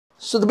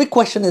So the big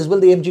question is, will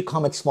the MG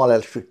Comet small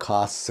electric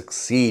car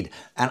succeed?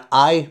 And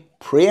I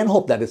pray and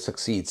hope that it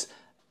succeeds.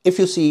 If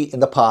you see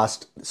in the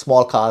past,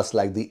 small cars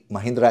like the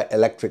Mahindra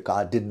electric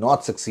car did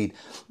not succeed.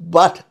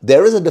 But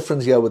there is a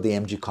difference here with the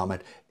MG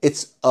Comet.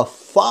 It's a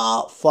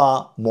far,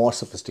 far more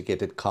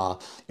sophisticated car.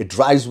 It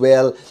drives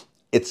well.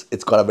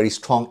 It's got a very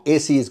strong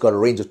AC. It's got a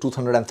range of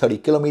 230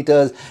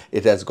 kilometers.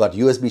 It has got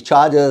USB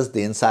chargers.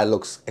 The inside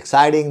looks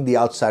exciting. The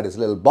outside is a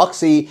little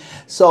boxy.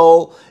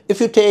 So if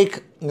you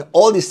take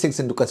all these things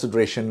into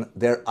consideration,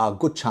 there are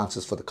good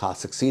chances for the car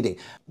succeeding.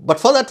 But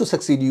for that to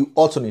succeed, you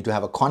also need to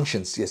have a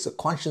conscience. Yes, a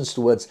conscience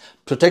towards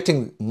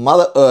protecting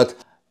Mother Earth.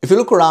 If you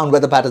look around,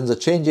 weather patterns are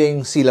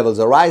changing, sea levels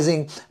are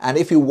rising, and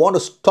if you want to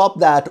stop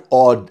that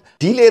or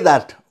delay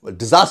that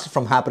disaster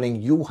from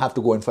happening, you have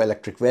to go in for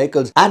electric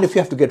vehicles. And if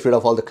you have to get rid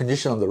of all the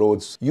congestion on the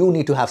roads, you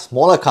need to have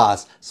smaller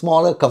cars,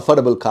 smaller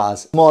comfortable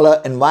cars, smaller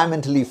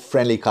environmentally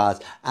friendly cars.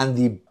 And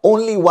the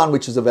only one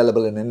which is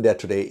available in India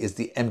today is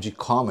the MG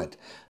Comet.